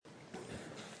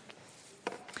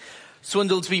It's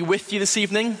wonderful to be with you this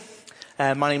evening.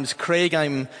 My name is Craig.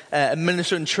 I'm a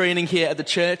minister in training here at the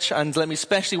church, and let me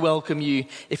especially welcome you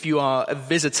if you are a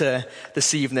visitor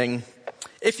this evening.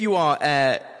 If you are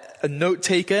a note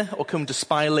taker or come to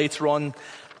spy later on,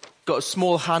 got a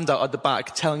small handout at the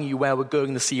back telling you where we're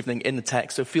going this evening in the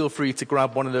text, so feel free to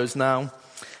grab one of those now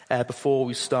before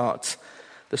we start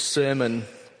the sermon.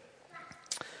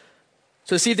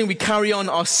 So this evening we carry on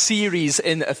our series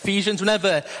in Ephesians.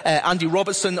 Whenever Andy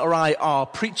Robertson or I are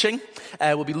preaching,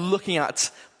 we'll be looking at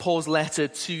Paul's letter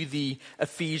to the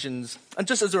Ephesians. And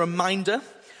just as a reminder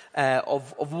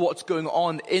of what's going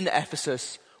on in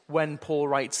Ephesus when Paul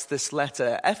writes this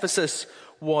letter, Ephesus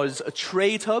was a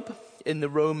trade hub in the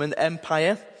Roman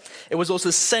Empire. It was also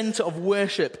a center of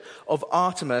worship of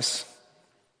Artemis.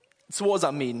 So what does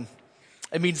that mean?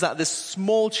 It means that this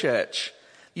small church,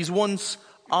 these once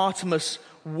Artemis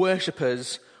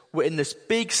worshippers, were in this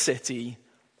big city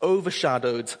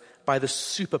overshadowed by the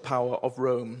superpower of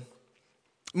Rome.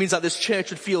 It means that this church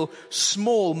would feel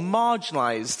small,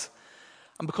 marginalized,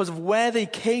 and because of where they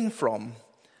came from,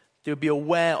 they would be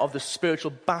aware of the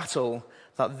spiritual battle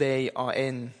that they are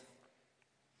in.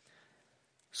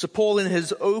 So Paul, in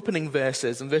his opening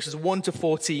verses, in verses 1 to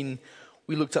 14,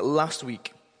 we looked at last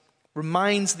week,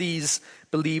 reminds these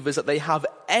believers that they have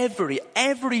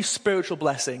every spiritual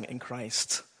blessing in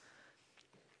Christ.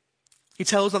 He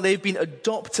tells them that they've been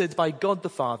adopted by God the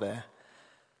Father,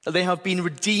 that they have been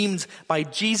redeemed by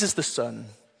Jesus the Son,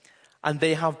 and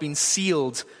they have been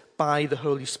sealed by the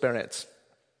Holy Spirit.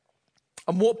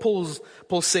 And what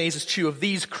Paul says is true of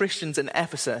these Christians in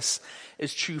Ephesus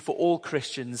is true for all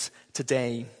Christians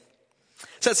today.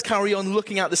 So let's carry on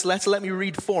looking at this letter. Let me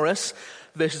read for us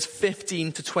verses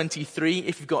 15 to 23.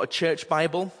 If you've got a church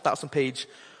Bible, that's on page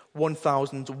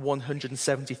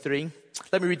 1173.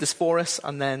 Let me read this for us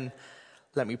and then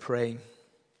let me pray.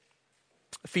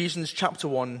 Ephesians chapter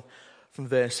 1 from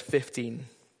verse 15.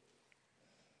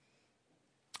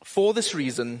 For this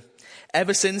reason,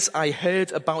 ever since I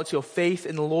heard about your faith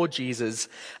in the Lord Jesus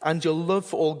and your love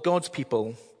for all God's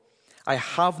people, I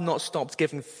have not stopped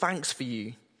giving thanks for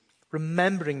you,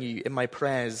 remembering you in my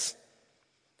prayers.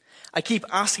 I keep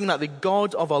asking that the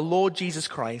God of our Lord Jesus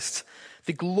Christ,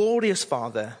 the glorious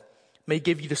Father, may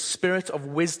give you the spirit of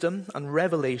wisdom and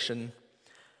revelation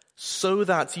so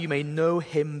that you may know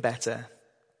him better.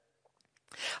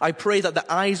 I pray that the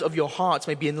eyes of your heart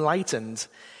may be enlightened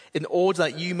in order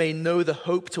that you may know the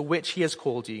hope to which he has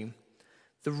called you,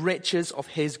 the riches of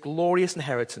his glorious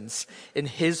inheritance in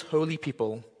his holy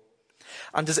people,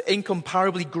 and his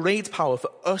incomparably great power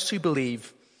for us who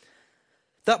believe.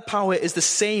 That power is the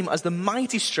same as the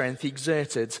mighty strength he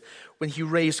exerted when he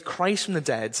raised Christ from the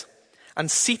dead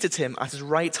and seated him at his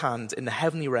right hand in the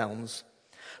heavenly realms,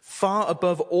 far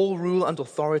above all rule and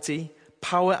authority,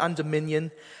 power and dominion,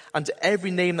 and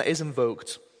every name that is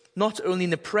invoked, not only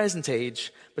in the present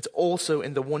age, but also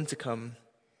in the one to come.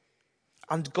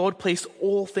 And God placed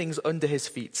all things under his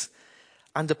feet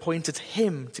and appointed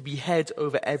him to be head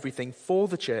over everything for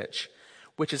the church,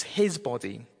 which is his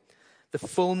body, the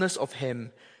fullness of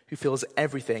him who fills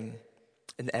everything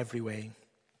in every way.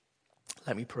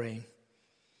 Let me pray.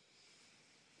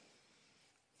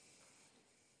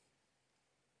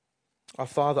 Our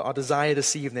Father, our desire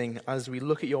this evening as we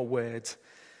look at your word is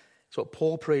what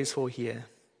Paul prays for here,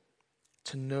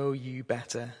 to know you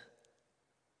better.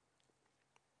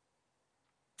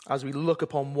 As we look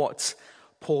upon what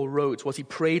Paul wrote, what he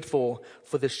prayed for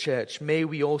this church, may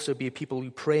we also be a people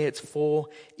who pray it for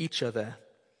each other.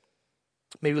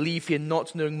 May we leave here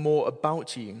not knowing more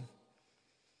about you,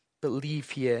 but leave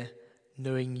here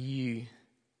knowing you.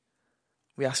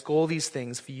 We ask all these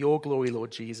things for your glory,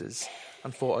 Lord Jesus,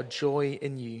 and for our joy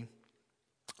in you.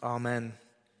 Amen.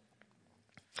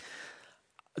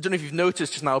 I don't know if you've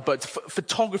noticed just now, but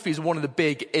photography is one of the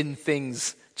big in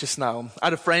things just now. I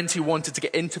had a friend who wanted to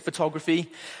get into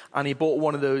photography, and he bought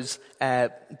one of those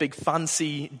big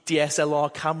fancy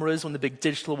DSLR cameras, one of the big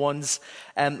digital ones.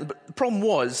 But the problem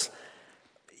was,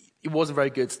 he wasn't very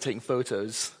good at taking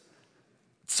photos.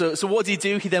 So what did he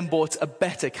do? He then bought a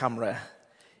better camera.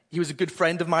 He was a good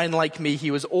friend of mine like me.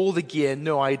 He was all the gear,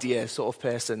 no idea sort of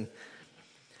person.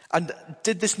 And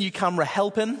did this new camera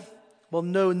help him? Well,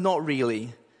 no, not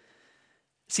really.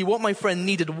 See, what my friend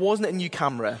needed wasn't a new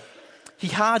camera. He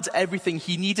had everything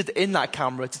he needed in that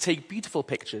camera to take beautiful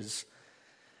pictures.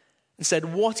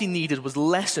 Instead, what he needed was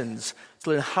lessons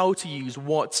to learn how to use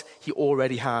what he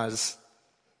already has.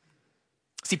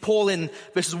 See, Paul in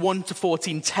verses 1 to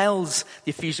 14 tells the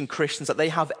Ephesian Christians that they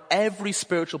have every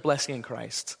spiritual blessing in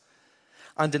Christ.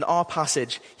 And in our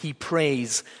passage, he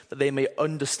prays that they may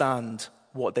understand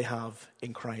what they have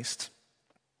in Christ.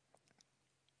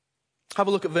 Have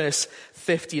a look at verse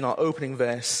 15, our opening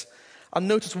verse, and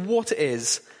notice what it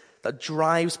is that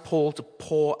drives Paul to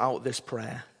pour out this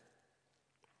prayer.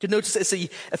 You notice it's the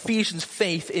Ephesians'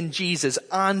 faith in Jesus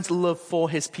and love for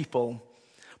his people.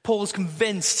 Paul is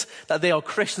convinced that they are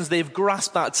Christians. They've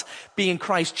grasped that being in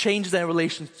Christ changes their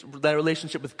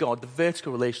relationship with God, the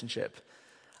vertical relationship,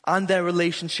 and their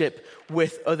relationship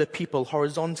with other people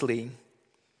horizontally.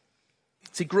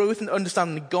 See, growth and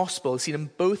understanding the gospel is seen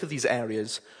in both of these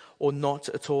areas, or not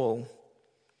at all.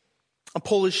 And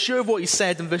Paul is sure of what he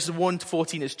said in verses 1 to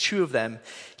 14 is true of them.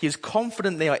 He is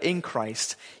confident they are in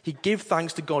Christ. He gives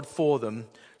thanks to God for them,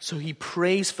 so he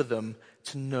prays for them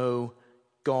to know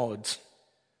God.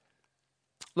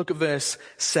 Look at verse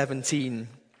 17.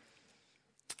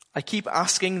 I keep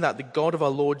asking that the God of our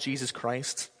Lord Jesus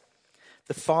Christ,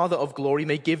 the Father of glory,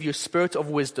 may give you a spirit of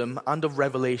wisdom and of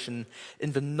revelation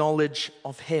in the knowledge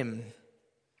of him.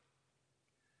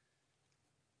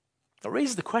 That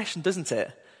raises the question, doesn't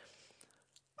it?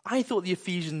 I thought the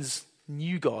Ephesians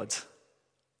knew God.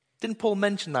 Didn't Paul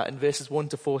mention that in verses 1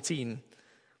 to 14?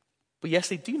 But yes,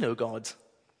 they do know God.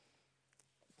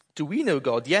 Do we know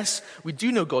God? Yes, we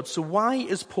do know God. So why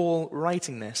is Paul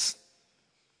writing this?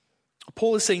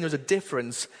 Paul is saying there's a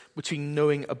difference between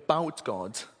knowing about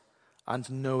God and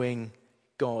knowing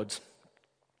God.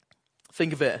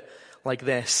 Think of it like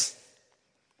this.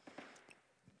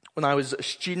 When I was a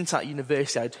student at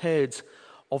university, I'd heard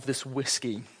of this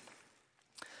whiskey.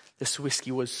 This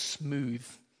whiskey was smooth,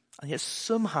 and yet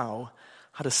somehow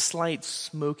had a slight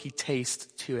smoky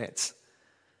taste to it.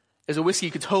 It was a whiskey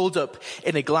you could hold up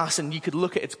in a glass, and you could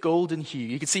look at its golden hue.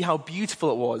 You could see how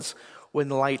beautiful it was when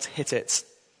the light hit it.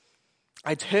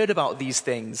 I'd heard about these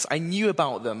things. I knew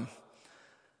about them.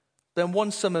 Then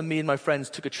one summer, me and my friends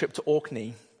took a trip to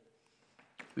Orkney.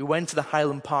 We went to the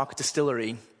Highland Park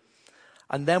distillery.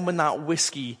 And then when that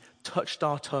whiskey touched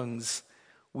our tongues,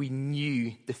 we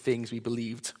knew the things we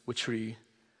believed were true.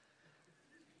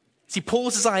 See,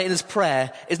 Paul's desire in his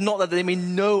prayer is not that they may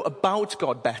know about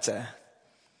God better,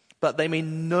 but they may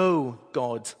know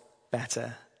God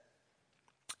better.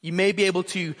 You may be able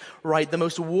to write the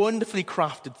most wonderfully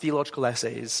crafted theological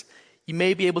essays. You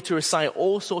may be able to recite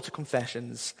all sorts of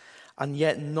confessions and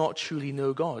yet not truly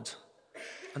know God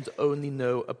and only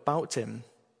know about him.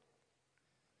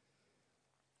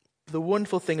 The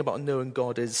wonderful thing about knowing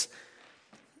God is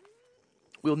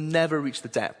we'll never reach the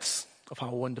depths of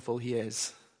how wonderful he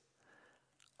is.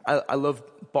 I love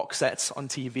box sets on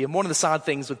TV, and one of the sad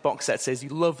things with box sets is you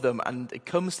love them and it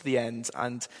comes to the end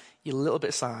and you're a little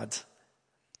bit sad.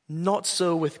 Not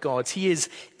so with God. He is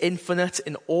infinite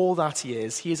in all that he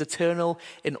is. He is eternal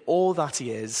in all that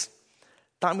he is.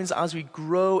 That means as we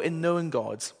grow in knowing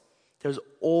God, there's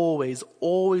always,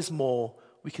 always more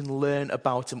we can learn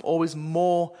about him, always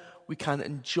more we can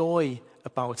enjoy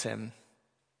about him.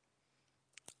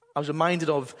 I was reminded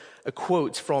of a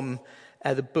quote from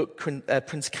the book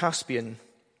Prince Caspian,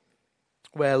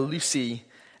 where Lucy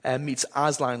meets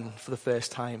Aslan for the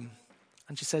first time.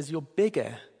 And she says, "You're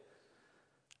bigger."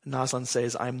 And Aslan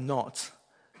says, "I'm not.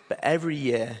 But every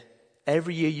year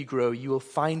you grow, you will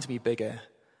find me bigger."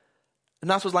 And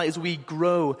that's what's like as we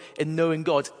grow in knowing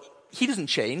God. He doesn't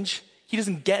change. He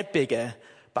doesn't get bigger.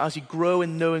 But as we grow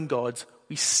in knowing God,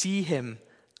 we see him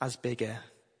as bigger.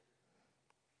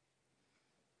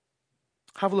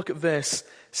 Have a look at verse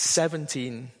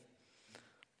 17.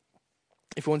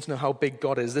 If you want to know how big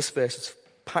God is, this verse is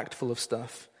packed full of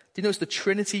stuff. Do you notice the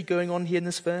Trinity going on here in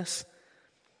this verse?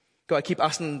 God, I keep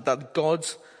asking that God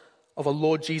of our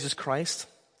Lord Jesus Christ,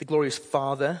 the glorious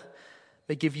Father,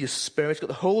 may give you a spirit. You've got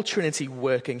the whole Trinity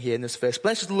working here in this verse. But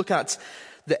let's just look at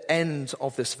the end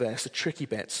of this verse, the tricky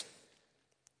bit.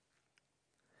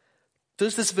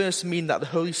 Does this verse mean that the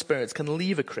Holy Spirit can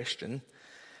leave a Christian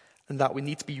and that we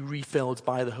need to be refilled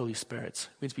by the Holy Spirit?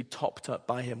 We need to be topped up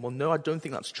by him? Well, no, I don't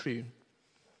think that's true.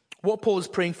 What Paul is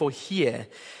praying for here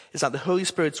is that the Holy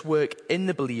Spirit's work in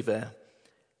the believer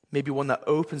may be one that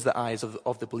opens the eyes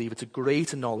of the believer to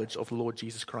greater knowledge of the Lord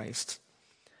Jesus Christ.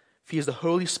 For he is the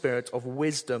Holy Spirit of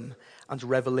wisdom and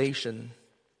revelation.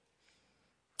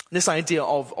 This idea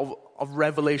of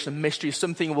revelation and mystery is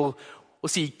something we'll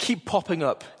see keep popping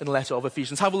up in the letter of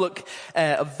Ephesians. Have a look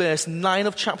at verse 9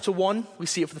 of chapter 1. We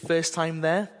see it for the first time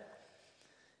there.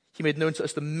 He made known to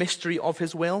us the mystery of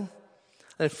his will.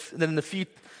 And then in a few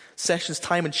sessions'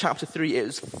 time in chapter 3, it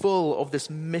is full of this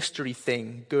mystery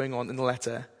thing going on in the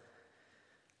letter.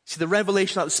 See, the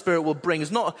revelation that the Spirit will bring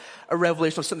is not a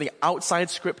revelation of something outside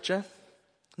Scripture,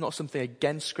 not something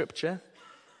against Scripture.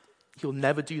 He will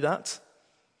never do that.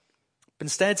 But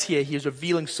instead here, he is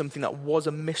revealing something that was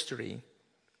a mystery,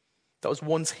 that was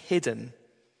once hidden.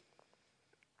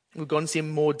 We'll go on to see in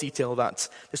more detail that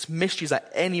this mystery is that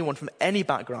anyone from any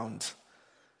background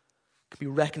can be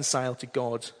reconciled to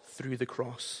God through the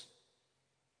cross.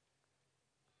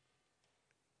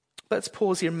 Let's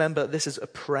pause here and remember that this is a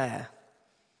prayer.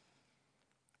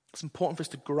 It's important for us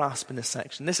to grasp in this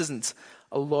section. This isn't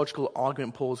a logical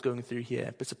argument Paul's going through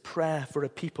here, but it's a prayer for a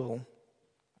people.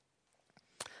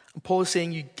 And Paul is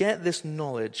saying you get this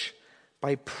knowledge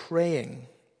by praying.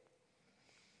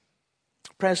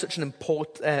 Prayer is such an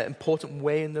important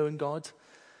way in knowing God.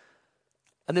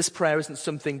 And this prayer isn't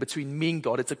something between me and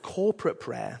God, it's a corporate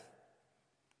prayer.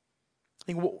 I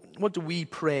think, what do we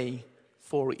pray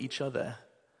for each other?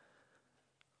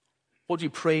 What do you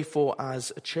pray for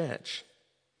as a church?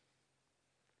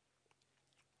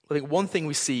 I think one thing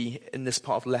we see in this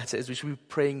part of the letter is we should be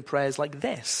praying prayers like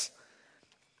this.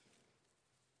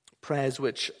 Prayers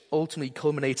which ultimately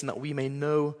culminate in that we may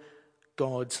know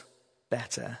God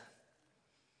better.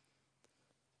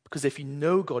 Because if you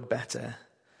know God better,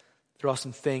 there are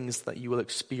some things that you will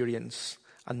experience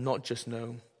and not just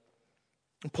know.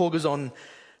 And Paul goes on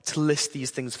to list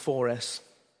these things for us.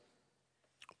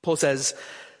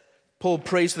 Paul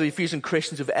prays for the Ephesian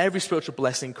Christians with every spiritual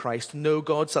blessing in Christ to know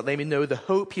God so that they may know the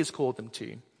hope he has called them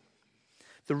to,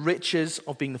 the riches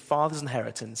of being the Father's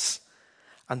inheritance,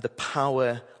 and the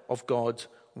power of God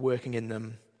working in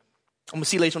them. And we'll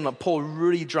see later on that Paul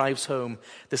really drives home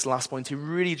this last point. He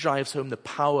really drives home the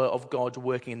power of God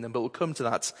working in them. But we'll come to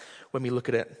that when we look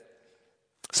at it.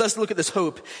 So let's look at this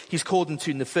hope he's called them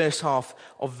to in the first half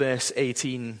of verse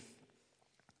 18.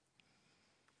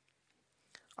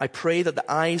 I pray that the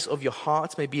eyes of your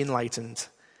heart may be enlightened,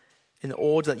 in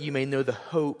order that you may know the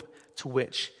hope to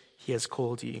which he has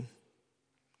called you.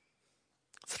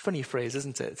 It's a funny phrase,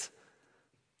 isn't it?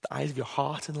 The eyes of your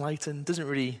heart enlightened doesn't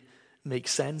really make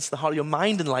sense. The heart of your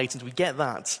mind enlightened, we get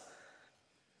that.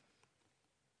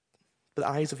 But the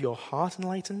eyes of your heart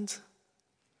enlightened?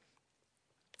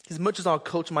 As much as our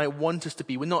culture might want us to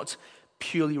be, we're not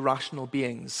purely rational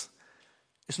beings.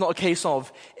 It's not a case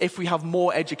of if we have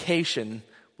more education,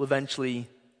 we'll eventually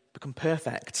become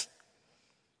perfect.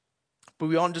 But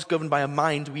we aren't just governed by our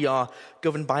mind, we are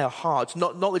governed by our heart.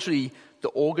 Not literally the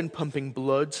organ pumping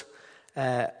blood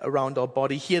around our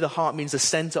body. Here the heart means the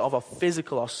center of our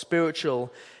physical, our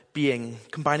spiritual being,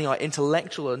 combining our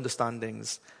intellectual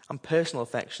understandings and personal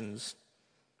affections.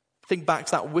 Think back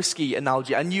to that whiskey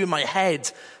analogy. I knew in my head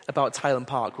about Highland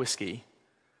Park whiskey.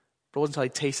 But it wasn't until I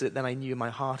tasted it then I knew in my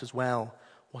heart as well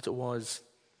what it was.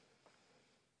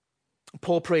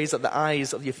 Paul prays that the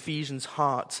eyes of the Ephesians'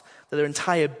 heart, that their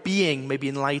entire being may be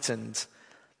enlightened,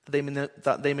 that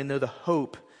they may know the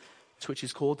hope to which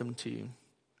he's called them to.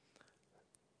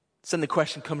 So then the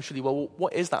question comes really, well,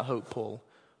 what is that hope, Paul?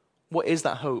 What is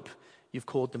that hope you've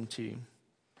called them to?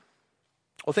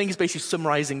 I think he's basically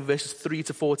summarizing verses 3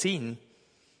 to 14.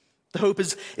 The hope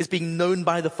is being known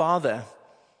by the Father,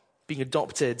 being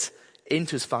adopted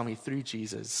into his family through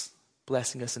Jesus,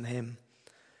 blessing us in him.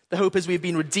 The hope is we've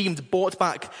been redeemed, bought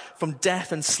back from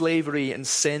death and slavery and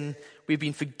sin. We've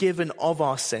been forgiven of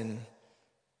our sin.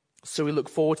 So we look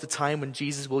forward to the time when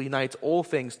Jesus will unite all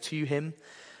things to him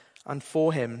and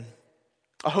for him.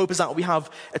 Our hope is that we have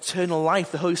eternal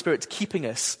life, the Holy Spirit keeping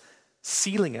us,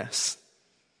 sealing us.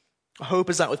 Our hope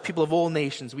is that with people of all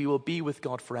nations, we will be with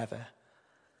God forever.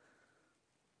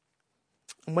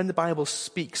 And when the Bible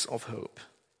speaks of hope,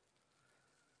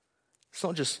 it's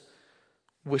not just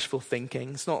wishful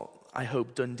thinking. It's not, I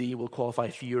hope Dundee will qualify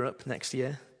for Europe next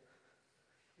year.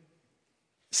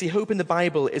 See, hope in the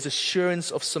Bible is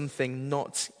assurance of something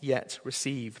not yet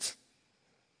received.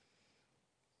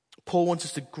 Paul wants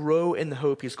us to grow in the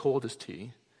hope he's called us to.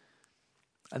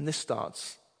 And this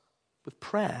starts with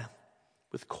prayer,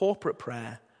 with corporate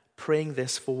prayer, praying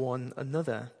this for one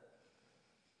another.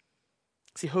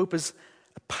 See, hope is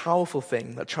a powerful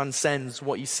thing that transcends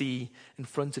what you see in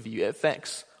front of you. It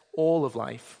affects all of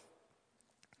life.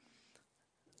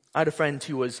 I had a friend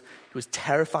who was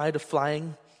terrified of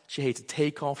flying. She hated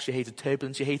takeoff, she hated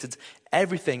turbulence, she hated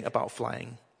everything about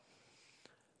flying.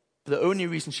 But the only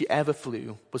reason she ever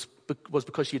flew was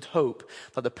because she had hope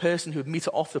that the person who would meet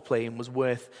her off the plane was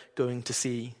worth going to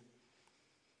see.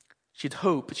 She had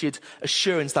hope, she had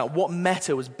assurance that what met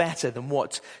her was better than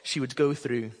what she would go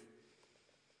through.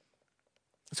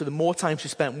 So the more time she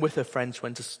spent with her friends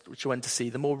she went to see,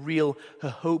 the more real her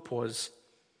hope was.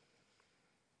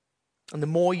 And the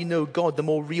more you know God, the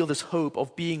more real this hope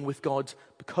of being with God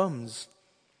becomes.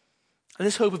 And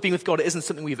this hope of being with God isn't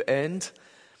something we've earned.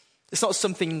 It's not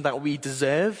something that we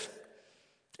deserve.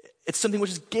 It's something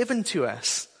which is given to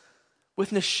us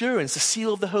with an assurance, the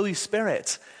seal of the Holy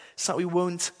Spirit, so that we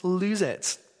won't lose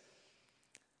it.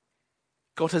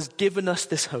 God has given us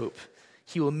this hope.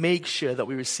 He will make sure that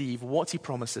we receive what he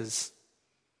promises.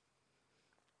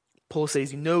 Paul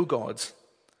says, you know God,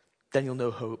 then you'll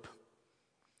know hope.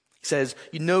 He says,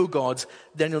 you know God,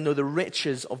 then you'll know the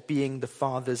riches of being the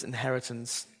Father's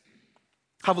inheritance.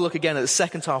 Have a look again at the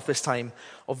second half this time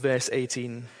of verse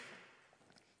 18.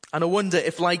 And I wonder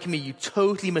if, like me, you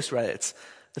totally misread it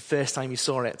the first time you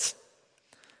saw it.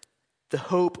 The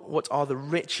hope, what are the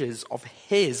riches of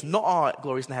his, not our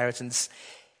glorious inheritance,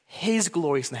 his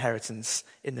glorious inheritance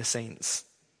in the saints.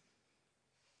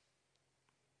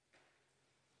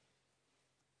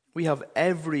 We have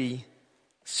every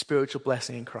spiritual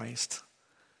blessing in Christ.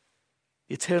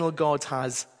 The eternal God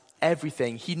has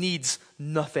everything. He needs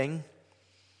nothing.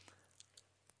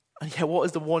 And yet, what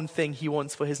is the one thing he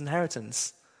wants for his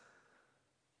inheritance?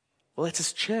 Well, it's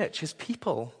his church, his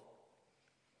people.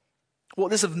 What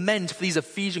this have meant for these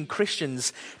Ephesian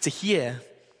Christians to hear.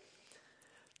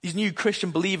 These new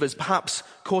Christian believers perhaps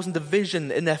causing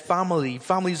division in their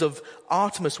families of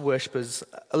Artemis worshippers,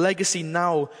 a legacy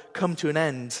now come to an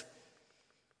end.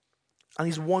 And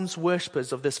these once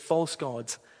worshippers of this false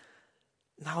god,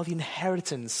 now the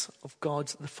inheritance of God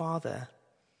the Father.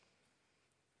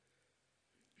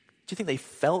 Do you think they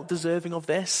felt deserving of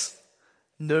this,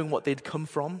 knowing what they'd come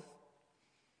from?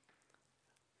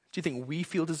 Do you think we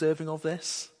feel deserving of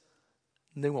this,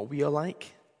 knowing what we are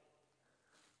like?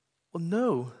 Well,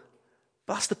 no.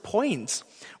 That's the point.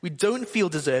 We don't feel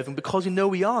deserving because we know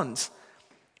we aren't.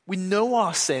 We know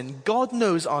our sin. God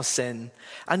knows our sin.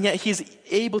 And yet he is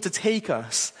able to take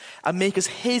us and make us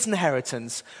his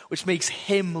inheritance, which makes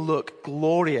him look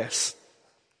glorious.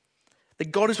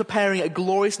 That God is preparing a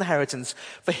glorious inheritance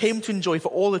for him to enjoy for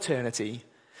all eternity.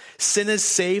 Sinners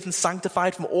saved and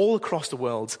sanctified from all across the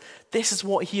world. This is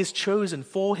what he has chosen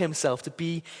for himself to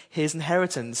be his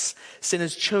inheritance.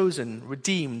 Sinners chosen,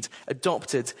 redeemed,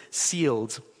 adopted,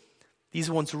 sealed.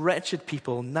 These once wretched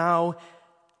people, now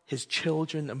his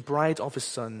children and bride of his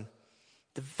son.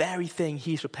 The very thing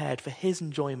he's prepared for his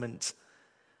enjoyment.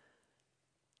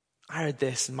 I heard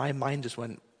this and my mind just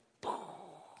went,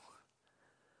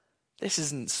 this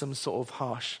isn't some sort of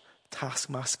harsh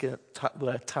taskmaster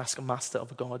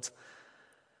of a God.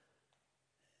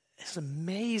 It's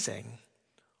amazing.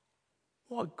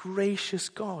 What a gracious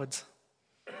God.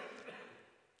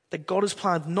 That God has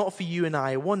planned not for you and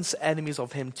I, once enemies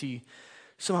of him, to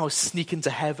somehow sneak into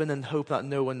heaven and hope that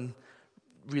no one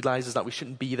realizes that we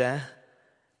shouldn't be there.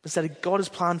 Instead, God has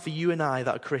planned for you and I,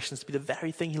 that are Christians, to be the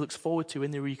very thing he looks forward to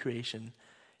in the recreation,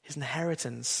 his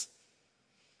inheritance.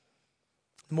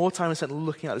 The more time I spent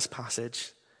looking at this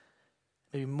passage,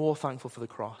 maybe more thankful for the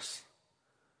cross.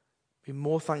 Be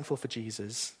more thankful for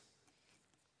Jesus.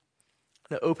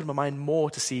 And it opened my mind more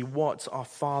to see what our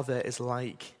Father is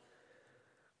like.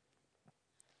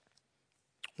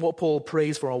 What Paul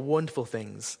prays for are wonderful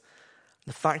things.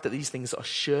 The fact that these things are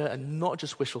sure and not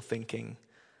just wishful thinking.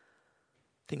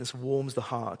 I think this warms the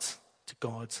heart to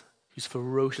God, whose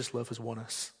ferocious love has won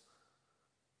us.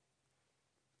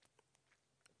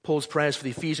 Paul's prayers for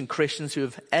the Ephesian Christians who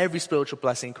have every spiritual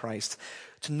blessing in Christ,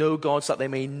 to know God so that they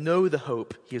may know the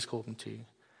hope he has called them to,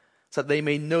 so that they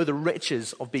may know the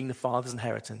riches of being the Father's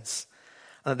inheritance,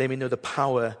 and that they may know the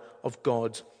power of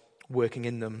God working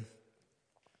in them.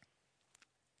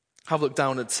 Have a look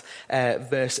down at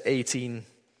verse 18.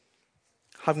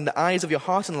 Having the eyes of your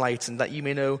heart enlightened, that you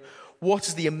may know what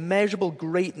is the immeasurable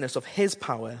greatness of his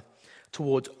power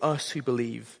toward us who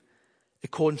believe,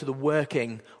 according to the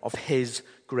working of his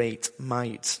great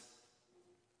might.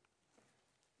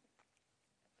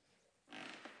 I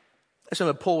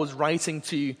remember Paul was writing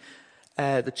to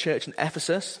the church in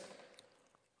Ephesus.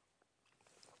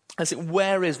 I said,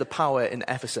 where is the power in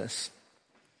Ephesus?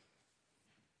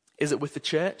 Is it with the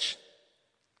church?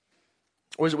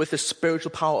 Or is it with the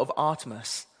spiritual power of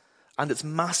Artemis and its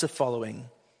massive following?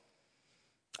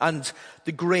 And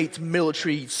the great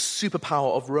military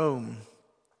superpower of Rome?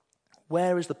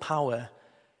 Where is the power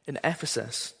in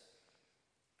Ephesus?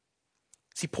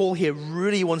 See, Paul here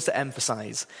really wants to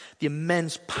emphasize the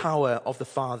immense power of the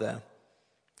Father.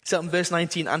 So in verse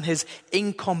 19, and his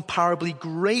incomparably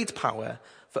great power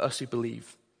for us who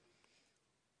believe.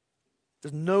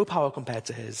 There's no power compared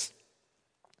to his.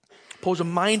 Paul's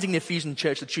reminding the Ephesian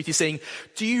church the truth. He's saying,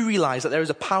 do you realize that there is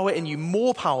a power in you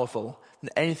more powerful than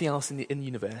anything else in the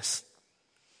universe?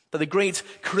 That the great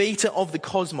creator of the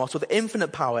cosmos, with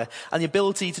infinite power and the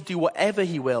ability to do whatever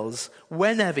he wills,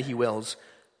 whenever he wills,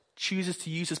 chooses to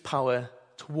use his power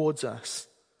towards us,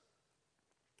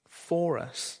 for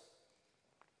us.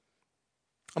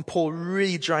 And Paul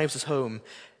really drives us home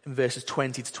in verses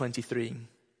 20 to 23.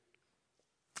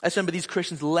 I remember these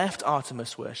Christians left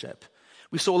Artemis worship,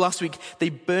 We saw last week they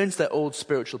burnt their old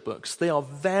spiritual books. They are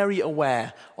very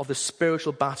aware of the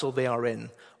spiritual battle they are in,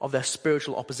 of their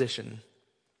spiritual opposition.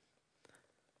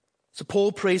 So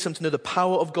Paul prays them to know the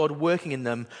power of God working in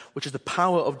them, which is the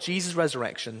power of Jesus'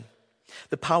 resurrection,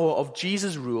 the power of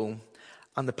Jesus' rule,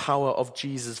 and the power of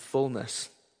Jesus' fullness.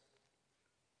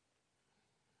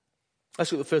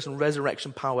 Let's look at the first one,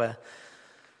 resurrection power.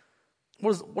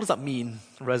 What does that mean,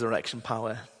 resurrection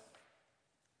power?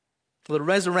 Well, the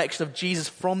resurrection of Jesus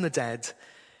from the dead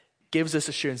gives us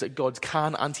assurance that God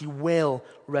can and he will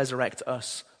resurrect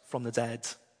us from the dead.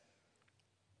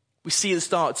 We see the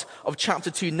start of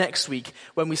chapter 2 next week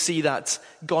when we see that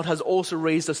God has also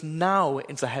raised us now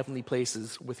into heavenly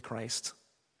places with Christ.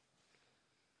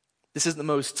 This isn't the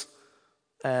most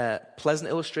pleasant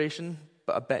illustration,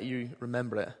 but I bet you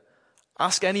remember it.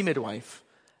 Ask any midwife.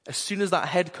 As soon as that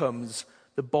head comes,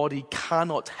 the body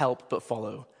cannot help but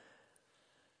follow.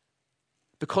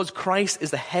 Because Christ is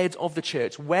the head of the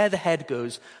church, where the head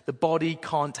goes, the body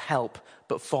can't help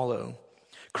but follow.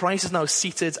 Christ is now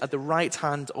seated at the right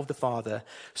hand of the Father.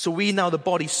 So we now, the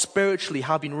body, spiritually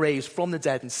have been raised from the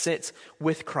dead and sit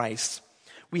with Christ.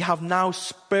 We have now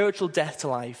spiritual death to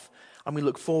life, and we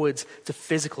look forward to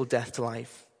physical death to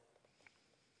life.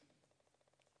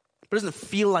 But it doesn't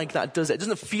feel like that, does it? It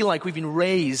doesn't feel like we've been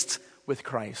raised with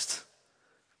Christ.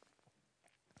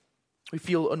 We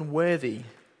feel unworthy.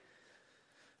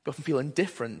 We often feel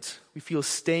indifferent. We feel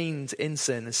stained in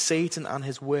sin as Satan and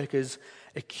his workers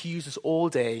accuse us all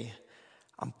day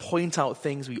and point out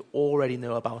things we already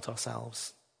know about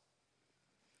ourselves.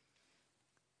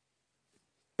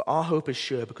 But our hope is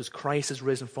sure because Christ has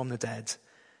risen from the dead,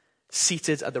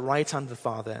 seated at the right hand of the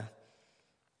Father.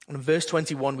 And in verse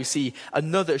 21, we see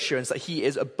another assurance that he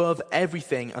is above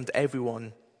everything and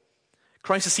everyone.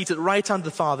 Christ is seated at the right hand of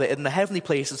the Father in the heavenly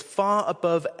places, far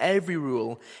above every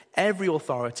rule, every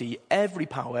authority, every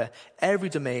power, every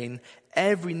domain,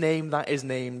 every name that is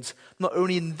named, not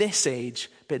only in this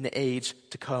age, but in the age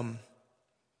to come.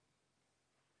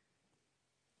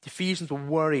 The Ephesians were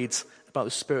worried about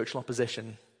the spiritual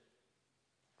opposition.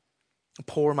 And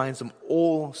Paul reminds them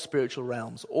all spiritual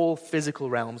realms, all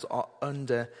physical realms are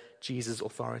under Jesus'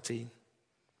 authority.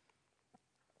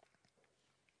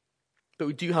 But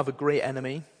we do have a great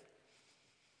enemy.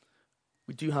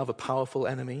 We do have a powerful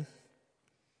enemy.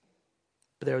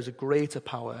 But there is a greater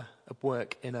power at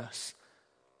work in us.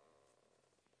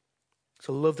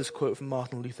 So I love this quote from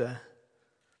Martin Luther,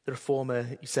 the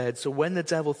reformer. He said, "So when the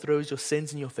devil throws your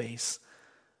sins in your face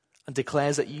and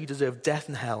declares that you deserve death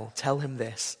and hell, tell him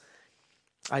this: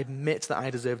 I admit that I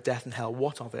deserve death and hell.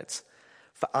 What of it?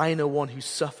 For I know one who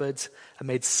suffered and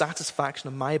made satisfaction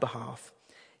on my behalf.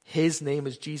 His name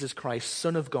is Jesus Christ,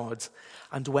 Son of God,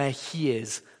 and where he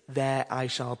is, there I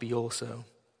shall be also."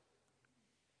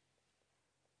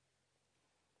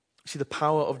 We see the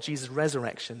power of Jesus'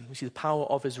 resurrection. We see the power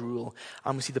of his rule.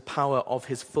 And we see the power of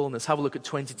his fullness. Have a look at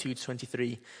 22 to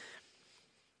 23.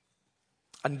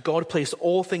 "And God placed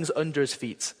all things under his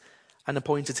feet and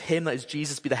appointed him, that is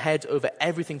Jesus, be the head over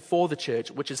everything for the church,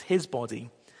 which is his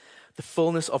body, the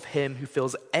fullness of him who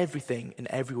fills everything in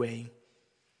every way."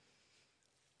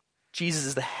 Jesus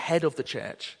is the head of the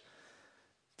church.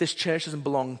 This church doesn't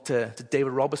belong to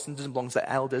David Robertson, doesn't belong to the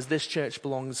elders. This church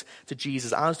belongs to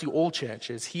Jesus, as do all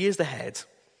churches. He is the head,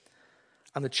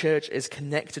 and the church is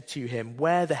connected to him.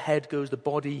 Where the head goes, the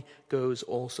body goes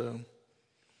also.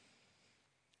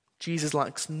 Jesus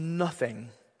lacks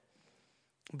nothing.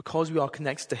 Because we are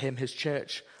connected to him, his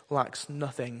church lacks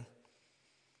nothing.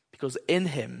 Because in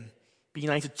him, being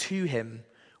united to him,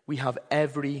 we have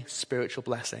every spiritual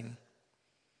blessing.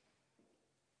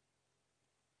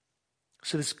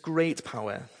 So this great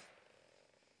power,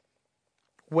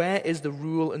 where is the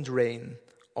rule and reign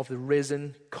of the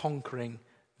risen, conquering,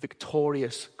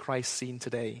 victorious Christ seen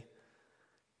today?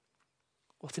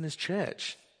 What's in his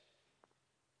church?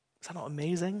 Is that not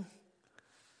amazing?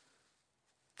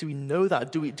 Do we know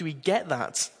that? Do we get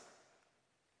that?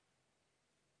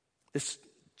 This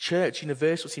church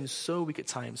universal seems so weak at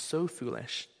times, so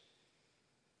foolish.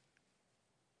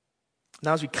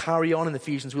 Now as we carry on in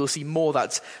Ephesians, we'll see more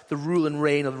that the rule and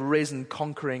reign of the risen,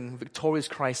 conquering, victorious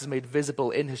Christ is made visible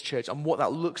in his church and what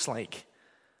that looks like.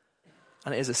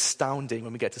 And it is astounding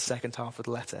when we get to the second half of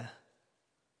the letter.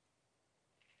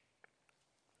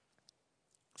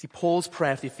 See, Paul's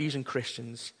prayer for the Ephesian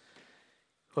Christians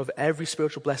who have every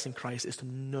spiritual blessing in Christ is to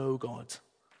know God,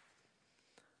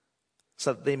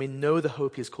 so that they may know the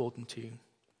hope he has called them to,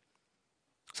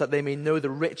 so that they may know the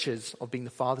riches of being the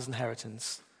Father's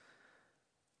inheritance,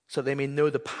 so that they may know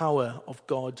the power of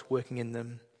God working in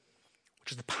them,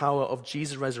 which is the power of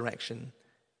Jesus' resurrection,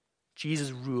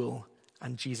 Jesus' rule,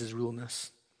 and Jesus'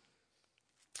 fullness.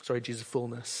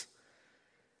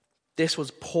 This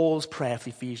was Paul's prayer for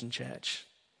the Ephesian church.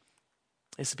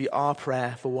 It's to be our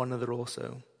prayer for one another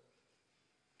also.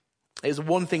 It is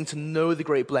one thing to know the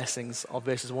great blessings of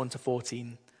verses 1 to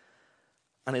 14,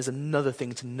 and it is another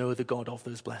thing to know the God of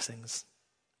those blessings.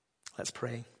 Let's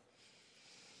pray.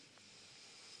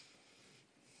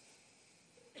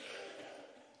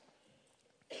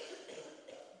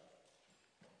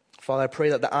 Father, I pray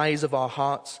that the eyes of our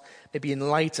hearts may be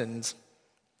enlightened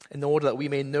in order that we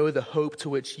may know the hope to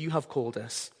which you have called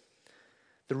us,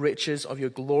 the riches of your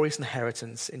glorious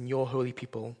inheritance in your holy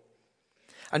people,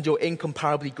 and your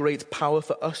incomparably great power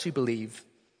for us who believe.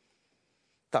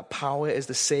 That power is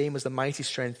the same as the mighty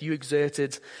strength you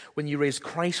exerted when you raised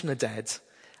Christ from the dead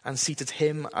and seated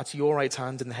him at your right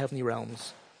hand in the heavenly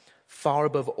realms, far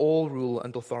above all rule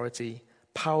and authority,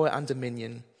 power and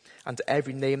dominion, and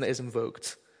every name that is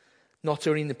invoked, not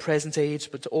only in the present age,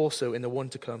 but also in the one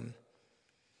to come.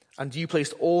 And you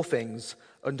placed all things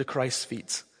under Christ's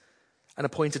feet and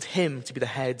appointed him to be the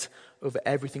head over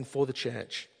everything for the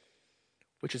church,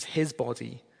 which is his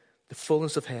body, the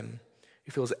fullness of him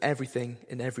who fills everything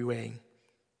in every way.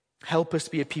 Help us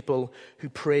to be a people who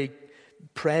pray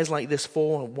prayers like this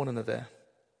for one another,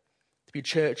 to be a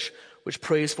church which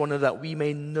prays for one another that we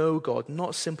may know God,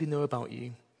 not simply know about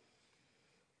you.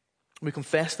 We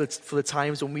confess that for the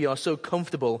times when we are so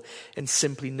comfortable in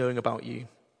simply knowing about you.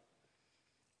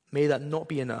 May that not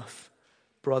be enough.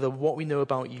 But rather, what we know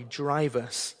about you drive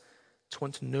us to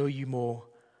want to know you more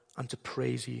and to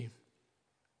praise you.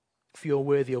 For you are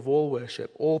worthy of all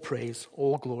worship, all praise,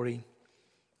 all glory.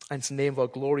 And in the name of our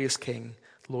glorious King,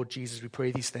 Lord Jesus, we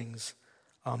pray these things.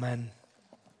 Amen.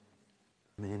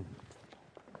 Amen.